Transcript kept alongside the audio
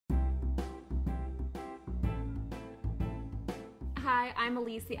Hi, I'm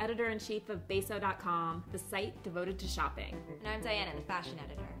Elise, the editor-in-chief of Beso.com, the site devoted to shopping. And I'm Diana, the fashion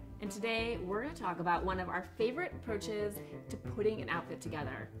editor. And today we're going to talk about one of our favorite approaches to putting an outfit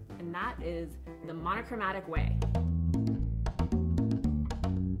together, and that is the monochromatic way.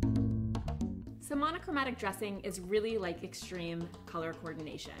 So monochromatic dressing is really like extreme color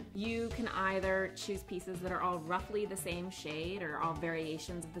coordination. You can either choose pieces that are all roughly the same shade or all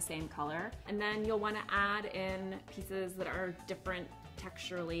variations of the same color, and then you'll want to add in pieces that are different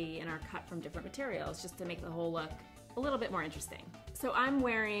texturally and are cut from different materials just to make the whole look a little bit more interesting. So I'm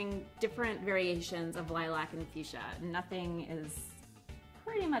wearing different variations of lilac and fuchsia. Nothing is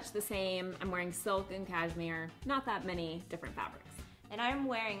pretty much the same. I'm wearing silk and cashmere, not that many different fabrics. And I'm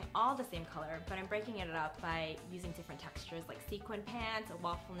wearing all the same color, but I'm breaking it up by using different textures like sequin pants, a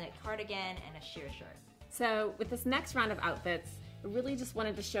waffle knit cardigan, and a sheer shirt. So with this next round of outfits, I really just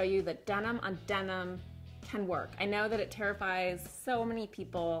wanted to show you that denim on denim can work. I know that it terrifies so many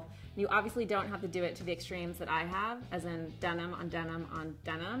people. You obviously don't have to do it to the extremes that I have, as in denim on denim on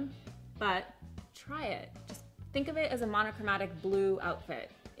denim, but try it. Just think of it as a monochromatic blue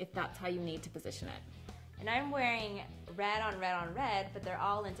outfit, if that's how you need to position it. And I'm wearing red on red on red, but they're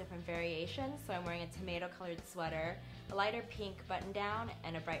all in different variations. So I'm wearing a tomato colored sweater, a lighter pink button down,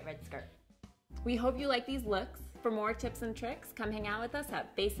 and a bright red skirt. We hope you like these looks. For more tips and tricks, come hang out with us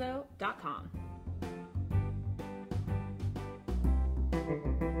at Beso.com.